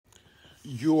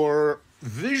your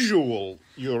visual,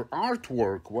 your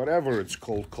artwork, whatever it's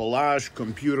called, collage,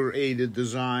 computer-aided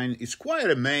design, is quite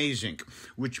amazing,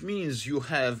 which means you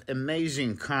have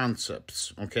amazing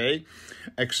concepts, okay?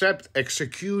 Except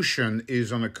execution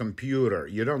is on a computer.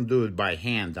 You don't do it by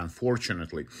hand,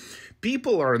 unfortunately.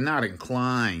 People are not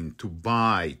inclined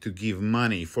to give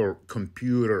money for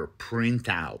computer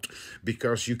printout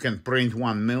because you can print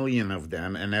 1 million of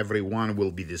them and every one will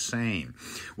be the same.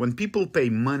 When people pay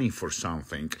money for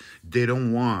something, they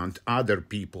don't want other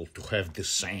people to have the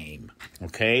same,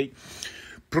 okay?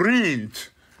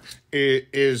 Print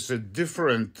is a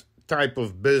different type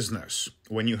of business.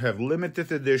 When you have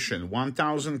limited edition,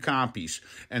 1,000 copies,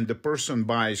 and the person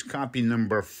buys copy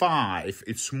number 5,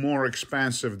 it's more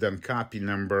expensive than copy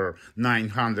number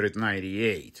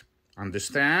 998.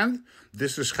 Understand?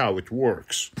 This is how it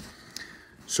works.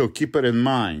 So keep it in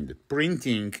mind.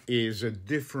 Printing is a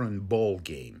different ball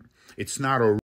game. It's not a